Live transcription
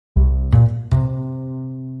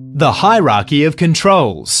The hierarchy of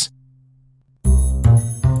controls.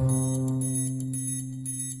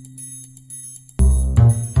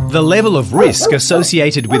 The level of risk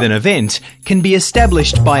associated with an event can be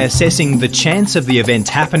established by assessing the chance of the event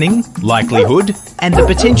happening, likelihood, and the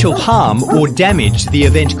potential harm or damage the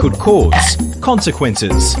event could cause,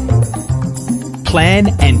 consequences. Plan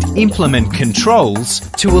and implement controls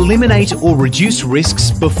to eliminate or reduce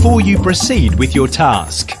risks before you proceed with your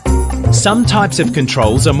task. Some types of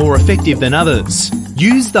controls are more effective than others.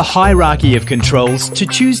 Use the hierarchy of controls to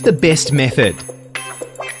choose the best method.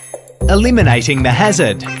 Eliminating the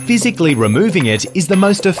hazard, physically removing it, is the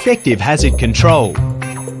most effective hazard control.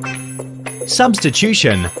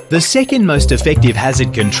 Substitution, the second most effective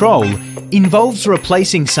hazard control, involves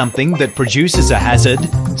replacing something that produces a hazard,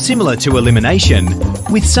 similar to elimination,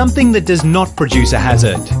 with something that does not produce a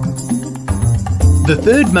hazard. The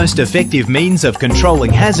third most effective means of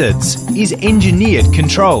controlling hazards is engineered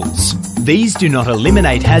controls. These do not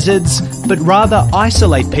eliminate hazards, but rather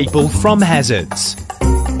isolate people from hazards.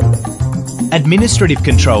 Administrative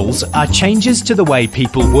controls are changes to the way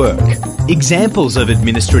people work. Examples of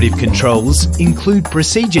administrative controls include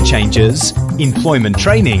procedure changes, employment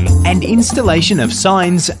training, and installation of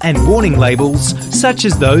signs and warning labels, such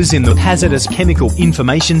as those in the Hazardous Chemical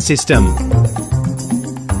Information System.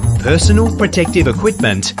 Personal protective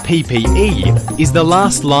equipment, PPE, is the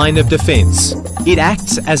last line of defence. It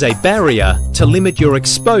acts as a barrier to limit your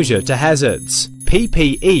exposure to hazards.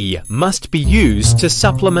 PPE must be used to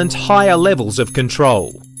supplement higher levels of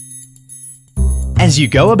control. As you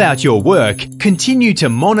go about your work, continue to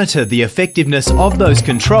monitor the effectiveness of those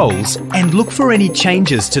controls and look for any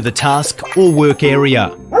changes to the task or work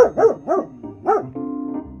area.